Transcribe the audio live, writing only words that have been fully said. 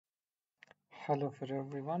Hello for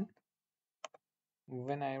everyone.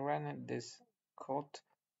 When I run this code,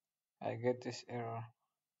 I get this error,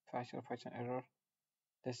 Python error,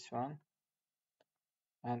 this one,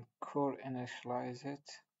 and core initialize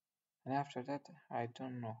it, and after that, I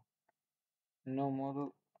don't know. No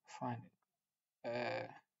module find it.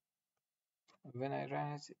 When I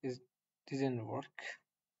ran it, it didn't work.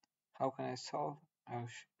 How can I solve? I'll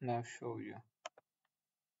now show you.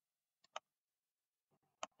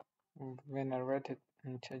 When I read it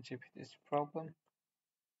in ChatGPT's problem,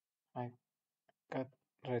 I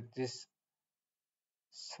read this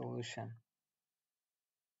solution.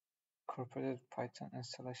 Incorporated Python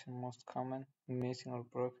installation most common, missing or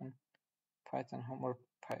broken, Python home or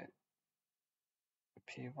py,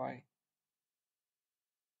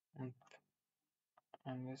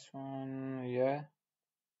 and this one, yeah.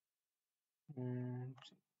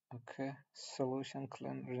 Okay, solution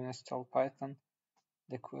clean reinstall Python,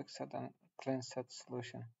 the quick set and clean set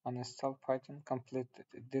solution. Uninstall Python, complete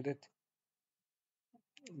delete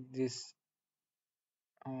this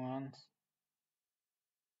one.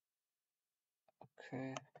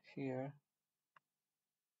 Okay, here.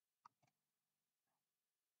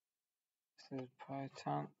 This is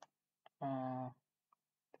Python.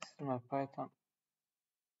 This is my Python.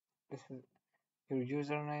 This is your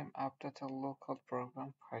username, app data local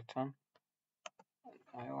program Python.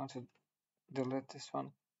 I want to delete this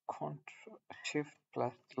one. Ctrl Shift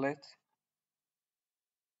plus delete.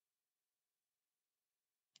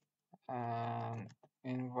 And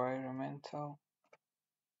environmental.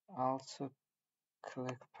 Also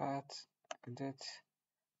click path, edit.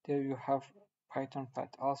 There you have Python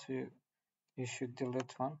path. Also you should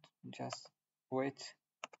delete one. Just wait.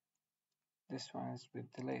 This one is been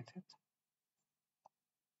deleted.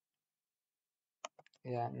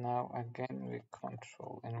 Yeah, now again we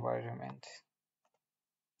control environment,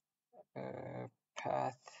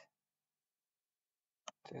 path,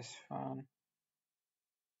 this one,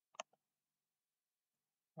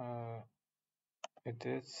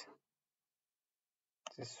 edit,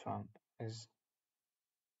 this one is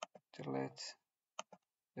delete,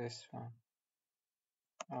 this one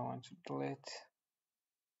I want to delete.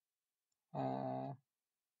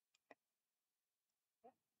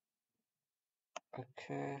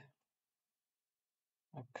 Okay,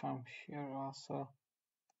 I come here also.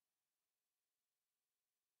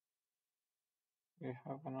 We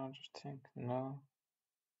have another thing. No,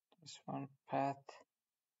 this one path.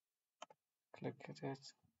 Click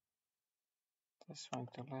it. This one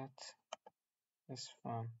delete. This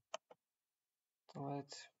one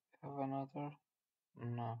delete. We have another.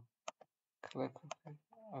 No. Click OK.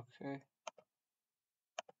 Okay.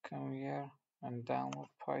 Come here and download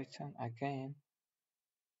Python again.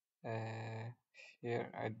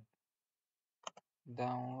 Here I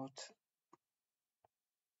download.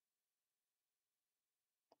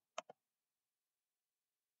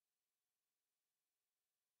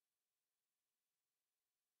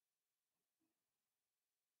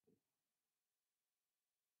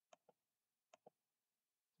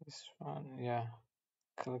 This one, yeah.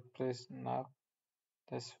 Click please now.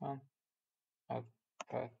 This one. Add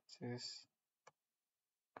path this.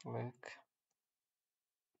 Click.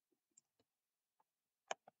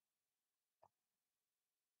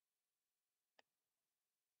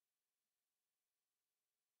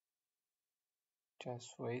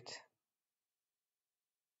 Just wait.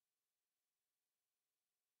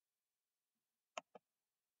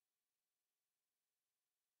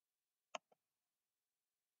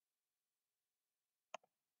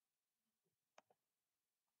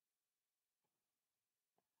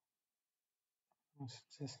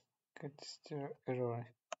 Just get this error.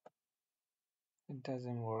 It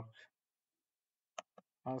doesn't work.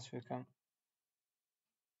 Else we can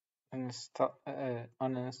uninstall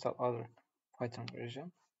other Python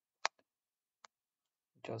version.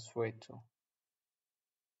 Just wait to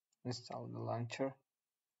install the launcher.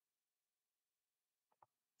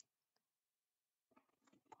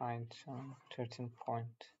 Python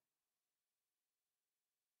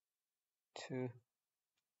 13.2.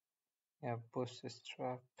 Yeah,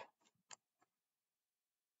 bootstrap.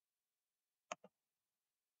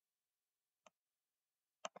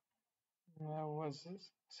 Now was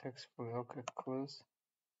this successfully? Okay, close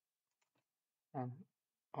and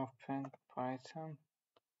open Python.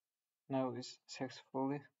 Now it's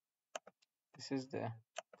successfully. This is the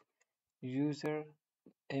user.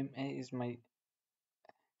 MA is my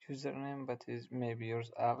username, but is maybe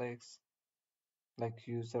yours Alex, like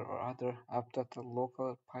user or other app data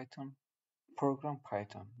local Python program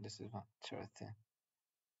Python. This is one third thing.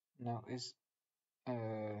 Now is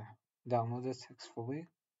downloaded successfully.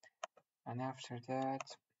 and after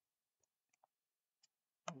that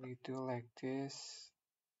we do like this.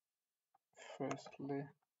 Firstly,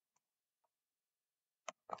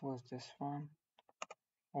 close this one,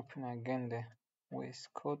 open again the waste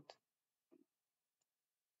code,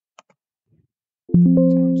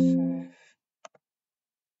 don't save,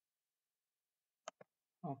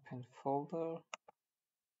 open folder,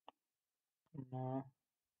 no,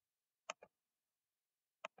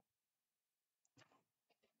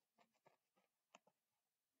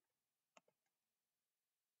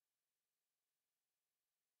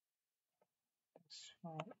 this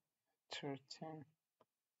one, 13,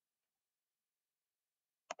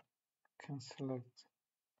 can select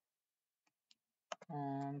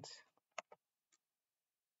and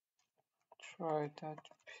try that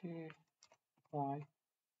py,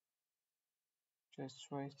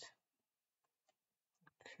 just wait,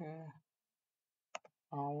 okay,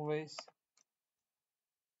 always,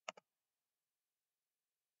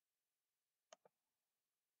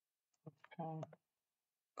 open,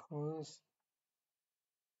 close,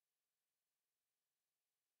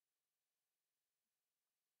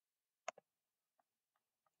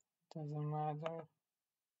 doesn't matter,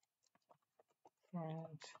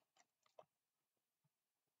 print,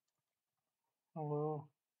 hello,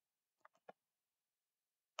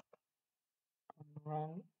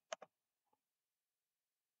 run,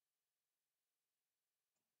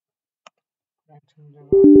 writing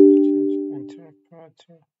developers change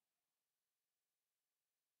interpreter.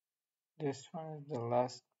 This one is the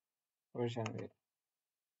last version we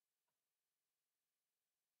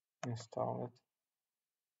installed.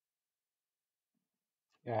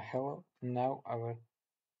 Yeah, hello. Now our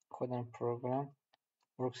coding program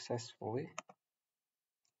works successfully.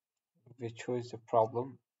 We chose the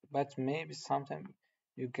problem, but maybe sometimes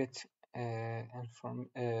you get error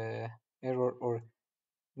or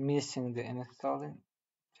missing the installing.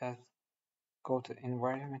 Just go to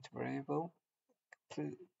environment variable,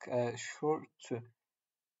 click sure to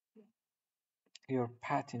your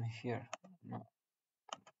path in here. No,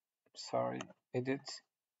 sorry, edit,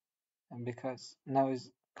 and because now it's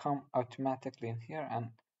come automatically in here and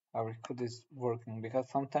our code is working, because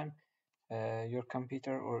sometimes your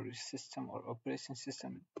computer or system or operation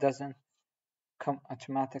system doesn't come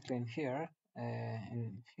automatically in here,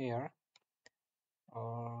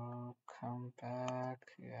 or come back.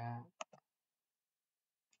 Yeah,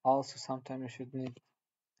 also sometimes you should need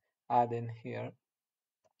add in here,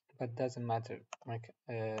 but doesn't matter, like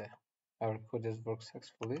our code is worked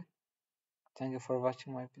successfully. Thank you for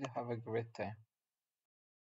watching my video. Have a great time.